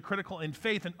salvation, but critical in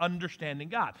faith and understanding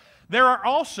God. There are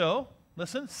also,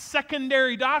 listen,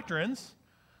 secondary doctrines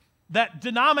that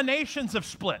denominations have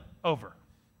split over,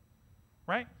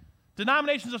 right?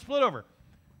 Denominations have split over,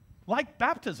 like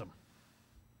baptism.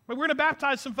 But we're going to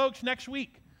baptize some folks next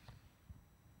week.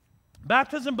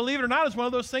 Baptism, believe it or not, is one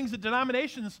of those things that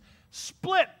denominations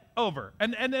split over.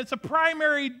 And it's a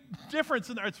primary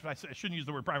difference. I shouldn't use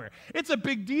the word primary. It's a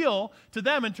big deal to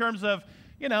them in terms of,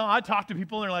 I talk to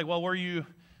people and they're like, well, were you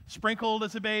sprinkled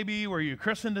as a baby? Were you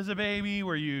christened as a baby?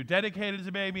 Were you dedicated as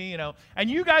a baby? And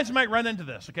you guys might run into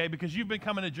this, okay, because you've been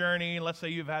coming a journey, and let's say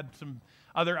you've had some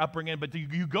other upbringing, but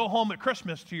you go home at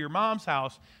Christmas to your mom's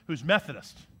house who's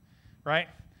Methodist, right?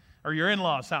 Or your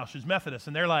in-law's house who's Methodist,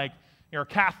 and they're like, you're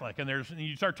Catholic, and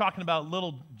you start talking about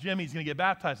little Jimmy's going to get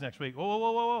baptized next week. Whoa,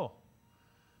 whoa, whoa, whoa.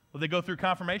 Will they go through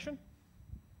confirmation?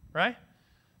 Right?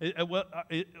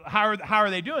 How are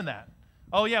they doing that?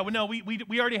 Oh, yeah, well, no,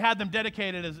 we already had them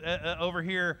dedicated as over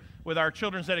here with our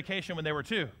children's dedication when they were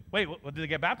 2. Wait, did they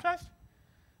get baptized?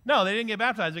 No, they didn't get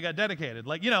baptized. They got dedicated.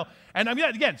 And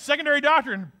again, secondary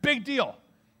doctrine, big deal.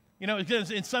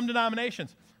 In some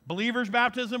denominations. Believers'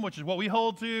 baptism, which is what we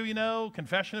hold to,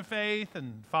 confession of faith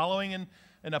and following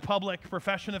in a public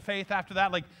profession of faith after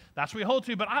that. That's what we hold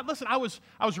to. But listen, I was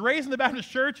raised in the Baptist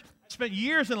church. I spent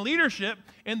years in leadership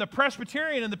in the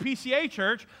Presbyterian and the PCA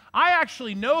church. I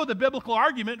actually know the biblical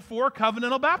argument for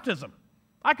covenantal baptism.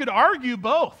 I could argue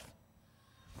both.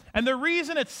 And the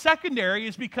reason it's secondary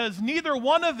is because neither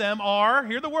one of them are,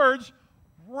 hear the words,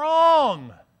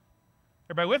 wrong.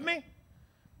 Everybody with me?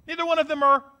 Neither one of them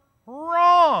are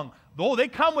wrong. Though they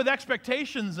come with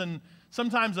expectations and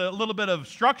sometimes a little bit of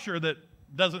structure that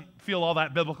doesn't feel all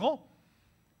that biblical.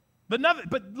 But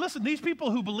listen, these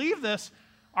people who believe this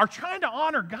are trying to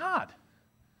honor God.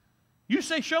 You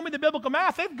say, show me the biblical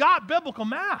math. They've got biblical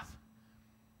math.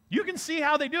 You can see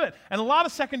how they do it. And a lot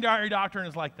of secondary doctrine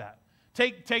is like that.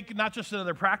 Take not just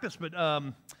another practice, but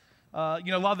a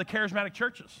lot of the charismatic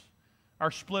churches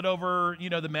are split over,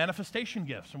 the manifestation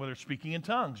gifts, and whether it's speaking in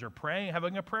tongues or praying,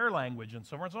 having a prayer language, and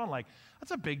so on and so on.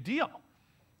 That's a big deal,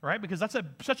 right? Because that's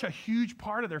such a huge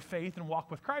part of their faith and walk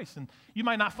with Christ. And you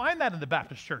might not find that in the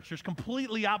Baptist church. There's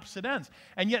completely opposite ends.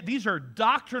 And yet these are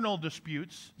doctrinal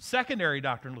disputes, secondary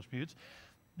doctrinal disputes,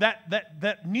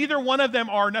 that neither one of them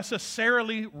are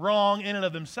necessarily wrong in and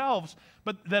of themselves,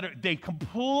 but that they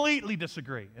completely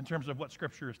disagree in terms of what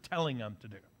Scripture is telling them to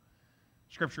do.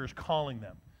 Scripture is calling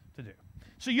them to do.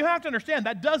 So you have to understand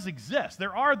that does exist.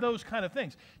 There are those kind of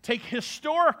things. Take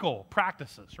historical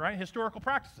practices, right? Historical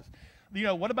practices.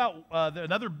 What about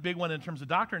another big one in terms of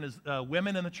doctrine is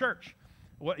women in the church.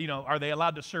 Are they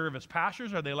allowed to serve as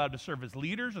pastors? Are they allowed to serve as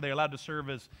leaders? Are they allowed to serve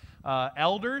as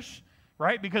elders?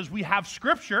 Right? Because we have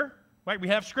Scripture, right? We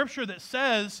have Scripture that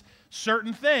says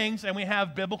certain things, and we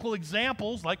have biblical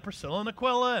examples like Priscilla and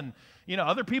Aquila and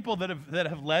other people that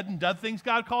have led and done things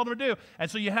God called them to do.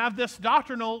 And so you have this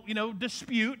doctrinal,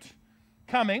 dispute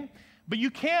coming, but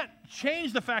you can't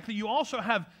change the fact that you also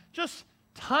have just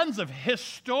tons of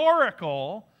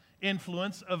historical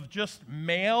influence of just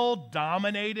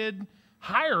male-dominated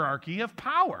hierarchy of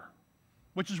power,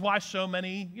 which is why so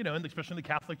many, especially in the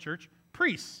Catholic Church,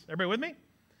 priests. Everybody with me?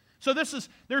 So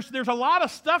there's a lot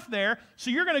of stuff there. So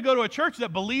you're going to go to a church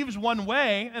that believes one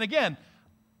way, and again,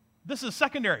 this is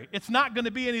secondary. It's not going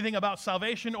to be anything about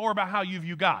salvation or about how you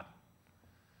view God.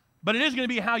 But it is going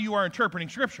to be how you are interpreting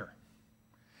Scripture.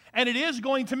 And it is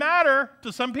going to matter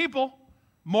to some people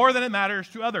more than it matters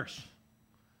to others.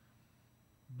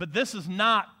 But this is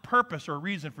not purpose or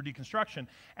reason for deconstruction.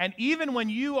 And even when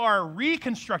you are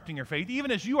reconstructing your faith,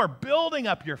 even as you are building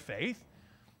up your faith,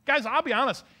 guys, I'll be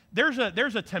honest, there's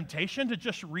a temptation to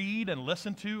just read and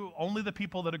listen to only the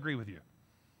people that agree with you.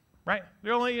 Right?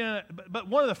 They're only, but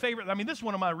one of the favorite, this is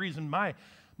one of my reasons, my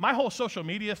whole social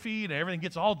media feed and everything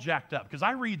gets all jacked up because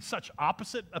I read such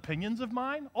opposite opinions of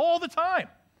mine all the time.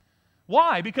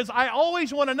 Why? Because I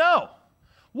always want to know,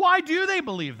 why do they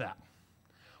believe that?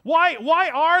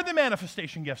 Why are the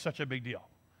manifestation gifts such a big deal?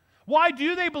 Why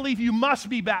do they believe you must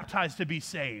be baptized to be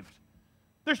saved?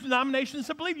 There's denominations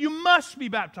that believe you must be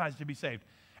baptized to be saved.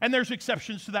 And there's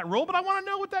exceptions to that rule, but I want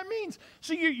to know what that means.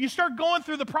 So you start going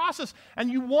through the process,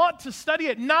 and you want to study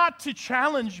it, not to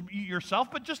challenge yourself,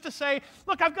 but just to say,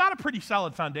 look, I've got a pretty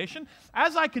solid foundation.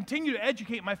 As I continue to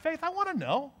educate my faith, I want to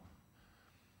know.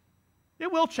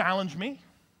 It will challenge me,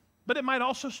 but it might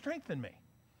also strengthen me.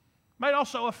 It might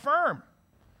also affirm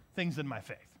things in my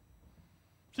faith.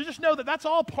 So just know that that's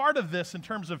all part of this in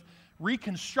terms of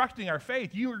reconstructing our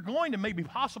faith. You are going to maybe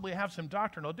possibly have some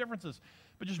doctrinal differences,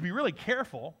 but just be really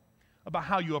careful about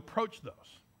how you approach those.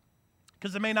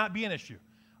 Because it may not be an issue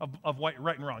of right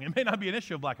and wrong. It may not be an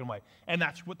issue of black and white. And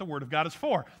that's what the Word of God is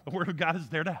for. The Word of God is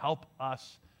there to help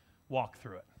us walk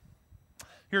through it.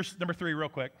 Here's number 3 real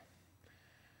quick.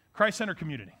 Christ-centered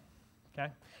community.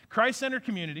 Okay? Christ-centered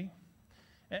community,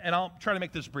 and I'll try to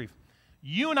make this brief.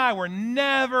 You and I were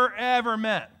never, ever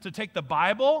meant to take the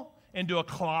Bible into a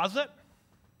closet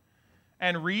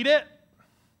and read it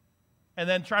and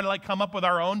then try to like come up with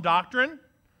our own doctrine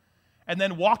and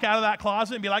then walk out of that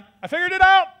closet and be like, I figured it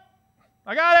out.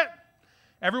 I got it.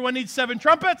 Everyone needs 7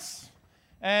 trumpets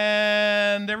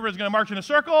and everyone's going to march in a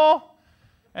circle.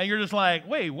 And you're just like,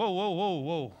 wait,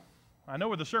 whoa. I know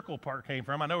where the circle part came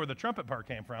from. I know where the trumpet part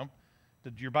came from.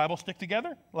 Did your Bible stick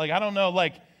together? Like, I don't know.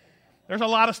 Like, there's a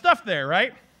lot of stuff there,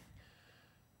 right?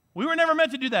 We were never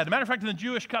meant to do that. As a matter of fact, in the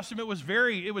Jewish custom, it was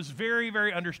very,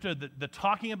 very understood that the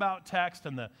talking about text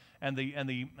and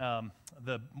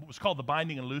what's called the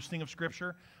binding and loosing of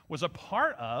Scripture was a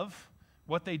part of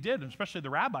what they did, especially the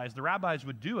rabbis. The rabbis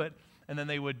would do it, and then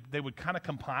they would kind of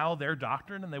compile their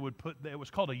doctrine, and they would it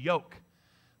was called a yoke.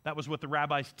 That was what the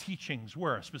rabbis' teachings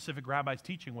were. A specific rabbi's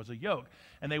teaching was a yoke.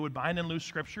 And they would bind and loose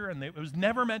Scripture, and it was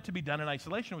never meant to be done in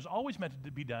isolation. It was always meant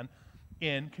to be done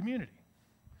in community.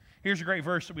 Here's a great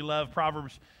verse that we love,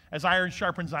 Proverbs, as iron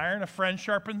sharpens iron, a friend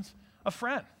sharpens a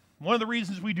friend. One of the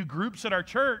reasons we do groups at our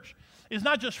church is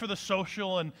not just for the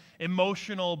social and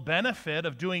emotional benefit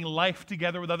of doing life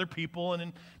together with other people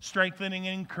and strengthening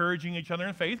and encouraging each other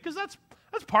in faith, because that's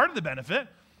part of the benefit.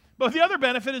 But the other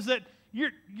benefit is that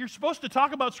you're supposed to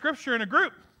talk about Scripture in a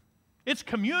group. It's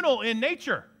communal in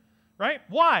nature, right?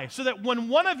 Why? So that when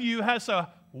one of you has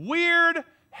a weird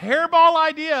hairball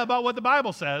idea about what the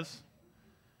Bible says,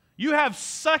 you have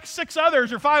 6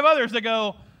 others or 5 others that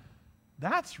go,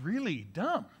 that's really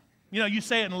dumb. You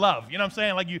say it in love. You know what I'm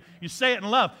saying? Like you say it in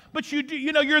love. But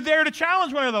you're there to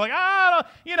challenge one another. Like,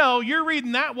 you're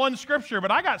reading that one Scripture, but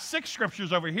I got 6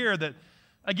 Scriptures over here that,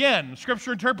 again,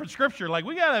 Scripture interprets Scripture. Like,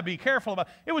 we got to be careful about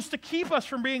it. It was to keep us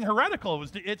from being heretical.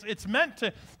 It's meant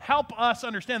to help us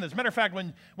understand this. As a matter of fact,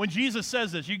 when Jesus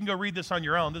says this, you can go read this on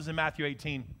your own. This is in Matthew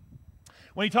 18.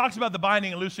 When he talks about the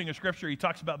binding and loosing of Scripture, he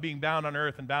talks about being bound on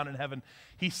earth and bound in heaven.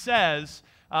 He says,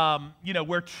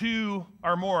 where 2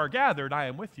 or more are gathered, I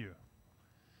am with you.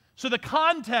 So the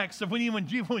context of when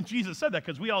Jesus said that,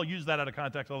 because we all use that out of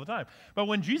context all the time, but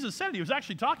when Jesus said it, he was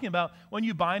actually talking about when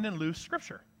you bind and loose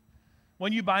Scripture.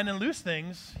 When you bind and loose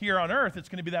things here on earth, it's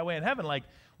going to be that way in heaven. Like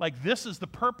this is the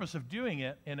purpose of doing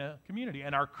it in a community.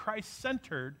 And our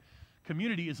Christ-centered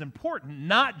community is important,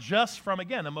 not just from,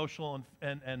 again, emotional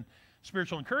and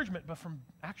spiritual encouragement, but from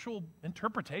actual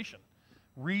interpretation,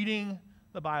 reading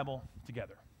the Bible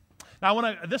together.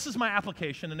 Now, this is my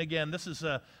application, and again, this is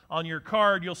on your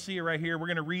card. You'll see it right here. We're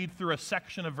going to read through a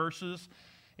section of verses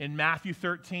in Matthew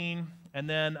 13, and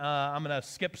then I'm going to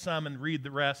skip some and read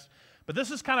the rest. But this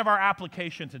is kind of our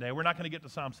application today. We're not going to get to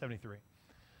Psalm 73.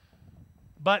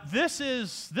 But this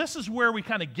is where we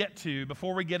kind of get to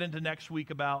before we get into next week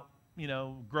about,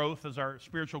 growth as our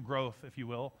spiritual growth, if you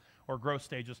will, or growth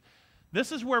stages.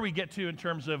 This is where we get to in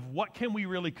terms of what can we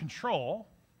really control,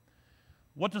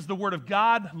 what does the Word of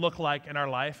God look like in our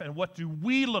life, and what do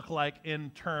we look like in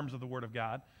terms of the Word of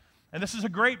God. And this is a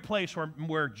great place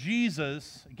where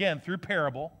Jesus, again, through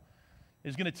parable,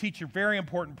 is going to teach a very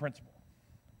important principle.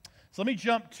 So let me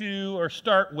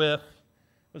start with,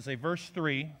 verse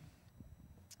 3.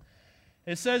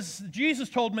 It says, Jesus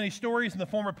told many stories in the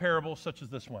form of parables, such as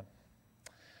this one.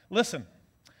 Listen,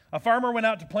 a farmer went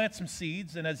out to plant some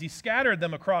seeds, and as he scattered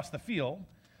them across the field,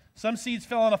 some seeds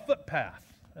fell on a footpath,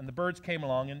 and the birds came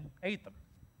along and ate them.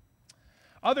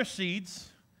 Other seeds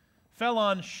fell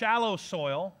on shallow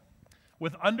soil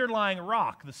with underlying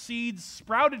rock. The seeds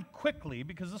sprouted quickly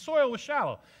because the soil was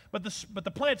shallow, but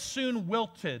the plants soon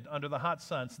wilted under the hot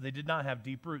sun, so they did not have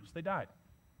deep roots. They died.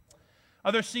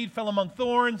 Other seed fell among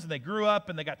thorns, and they grew up,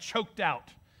 and they got choked out,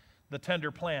 the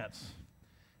tender plants.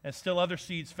 And still other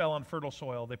seeds fell on fertile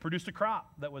soil. They produced a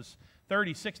crop that was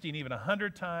 30, 60, and even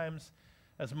 100 times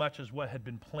as much as what had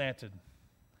been planted.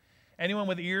 Anyone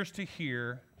with ears to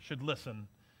hear should listen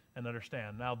and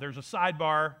understand. Now, there's a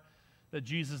sidebar that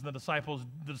Jesus and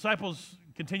the disciples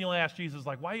continually ask Jesus,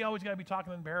 like, why you always got to be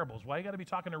talking in parables? Why you got to be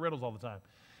talking in riddles all the time?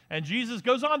 And Jesus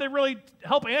goes on to really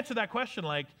help answer that question,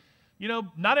 like,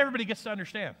 not everybody gets to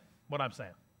understand what I'm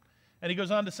saying. And he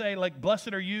goes on to say, like,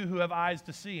 blessed are you who have eyes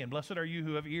to see, and blessed are you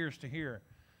who have ears to hear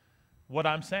what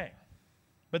I'm saying.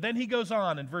 But then he goes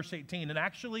on in verse 18 and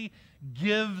actually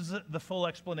gives the full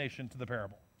explanation to the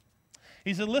parable.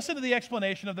 He said, listen to the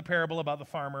explanation of the parable about the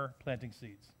farmer planting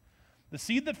seeds. The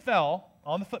seed that fell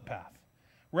on the footpath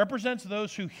represents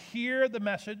those who hear the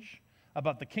message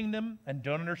about the kingdom and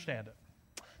don't understand it.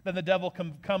 Then the devil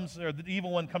the evil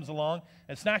one comes along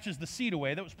and snatches the seed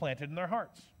away that was planted in their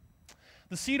hearts.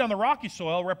 The seed on the rocky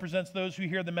soil represents those who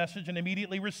hear the message and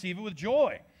immediately receive it with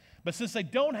joy. But since they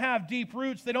don't have deep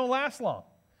roots, they don't last long.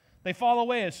 They fall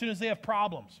away as soon as they have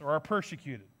problems or are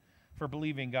persecuted for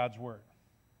believing God's word.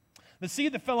 The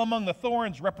seed that fell among the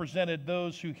thorns represented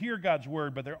those who hear God's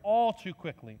word, but they're all too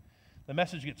quickly. The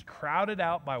message gets crowded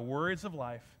out by worries of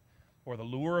life or the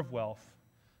lure of wealth,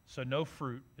 so no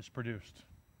fruit is produced.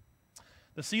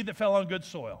 The seed that fell on good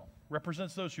soil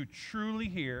represents those who truly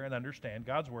hear and understand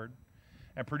God's word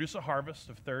and produce a harvest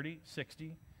of 30,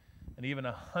 60, and even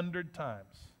 100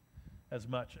 times as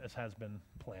much as has been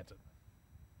planted.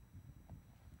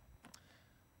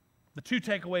 The two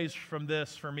takeaways from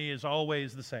this for me is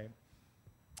always the same.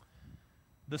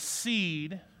 The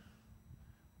seed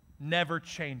never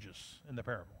changes in the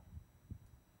parable.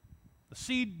 The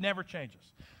seed never changes.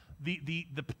 The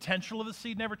potential of the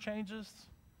seed never changes.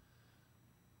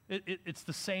 It's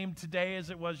the same today as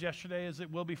it was yesterday, as it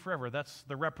will be forever. That's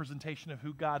the representation of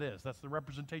who God is. That's the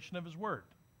representation of his word.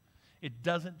 It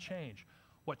doesn't change.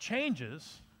 What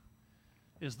changes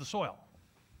is the soil.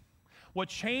 What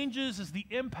changes is the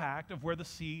impact of where the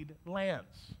seed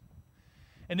lands.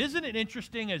 And isn't it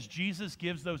interesting as Jesus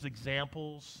gives those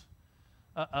examples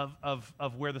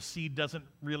of where the seed doesn't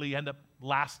really end up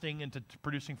lasting into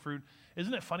producing fruit?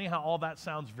 Isn't it funny how all that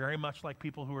sounds very much like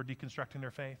people who are deconstructing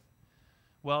their faith?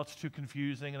 Well, it's too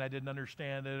confusing and I didn't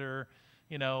understand it, or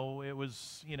it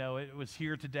was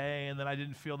here today and then I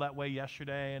didn't feel that way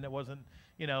yesterday, and it wasn't,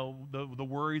 the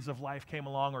worries of life came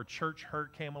along, or church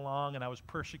hurt came along and I was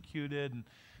persecuted, and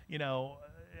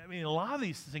a lot of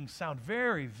these things sound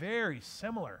very, very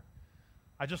similar.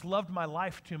 I just loved my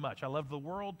life too much. I loved the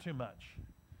world too much.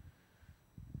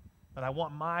 And I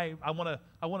want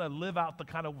to live out the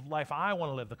kind of life I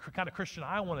want to live, the kind of Christian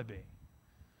I want to be.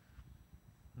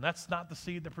 And that's not the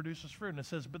seed that produces fruit. And it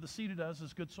says, but the seed it does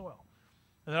is good soil.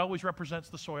 And it always represents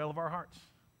the soil of our hearts.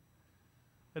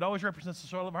 It always represents the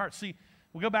soil of our hearts. See,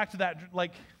 we go back to that,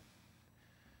 like,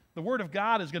 the Word of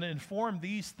God is going to inform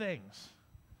these things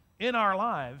in our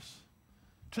lives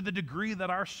to the degree that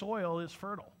our soil is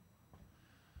fertile.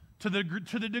 To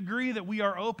the degree that we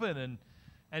are open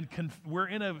and we're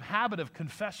in a habit of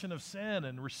confession of sin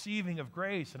and receiving of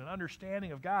grace and an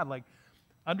understanding of God, like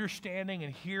understanding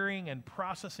and hearing and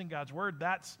processing God's word,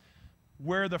 that's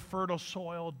where the fertile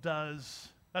soil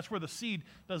that's where the seed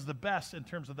does the best in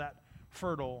terms of that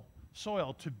fertile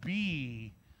soil, to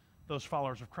be those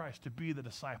followers of Christ, to be the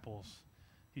disciples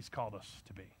he's called us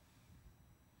to be.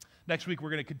 Next week, we're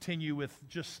going to continue with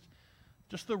just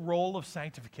the role of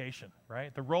sanctification,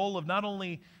 right? The role of not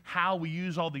only how we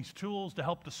use all these tools to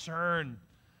help discern,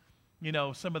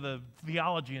 some of the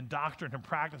theology and doctrine and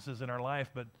practices in our life,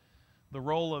 but the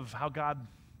role of how God's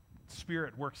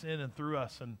Spirit works in and through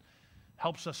us and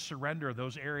helps us surrender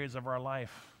those areas of our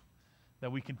life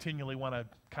that we continually want to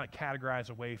kind of categorize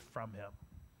away from him.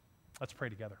 Let's pray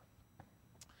together.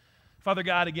 Father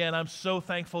God, again, I'm so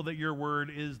thankful that your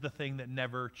word is the thing that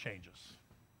never changes.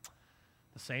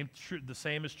 The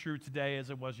same is true today as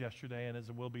it was yesterday and as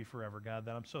it will be forever, God,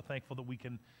 that I'm so thankful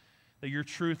that your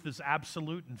truth is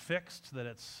absolute and fixed,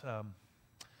 that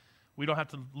we don't have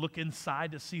to look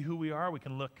inside to see who we are. We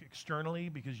can look externally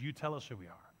because you tell us who we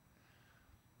are.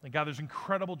 And God, there's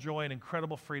incredible joy and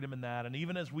incredible freedom in that. And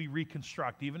even as we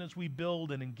reconstruct, even as we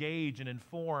build and engage and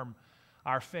inform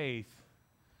our faith,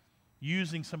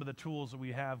 using some of the tools that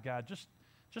we have, God,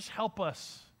 just help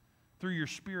us through your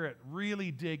Spirit really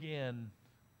dig in,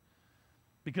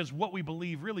 because what we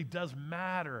believe really does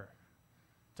matter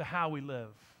to how we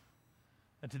live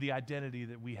and to the identity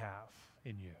that we have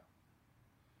in you.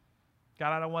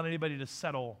 God, I don't want anybody to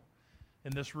settle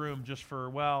in this room just for,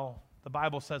 well, the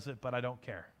Bible says it, but I don't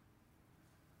care.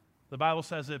 The Bible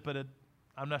says it, but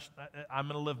I'm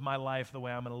going to live my life the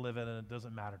way I'm going to live it, and it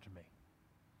doesn't matter to me.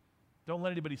 Don't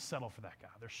let anybody settle for that, God.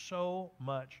 There's so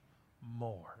much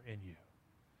more in you,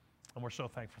 and we're so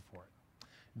thankful for it.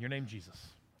 In your name, Jesus,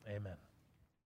 amen.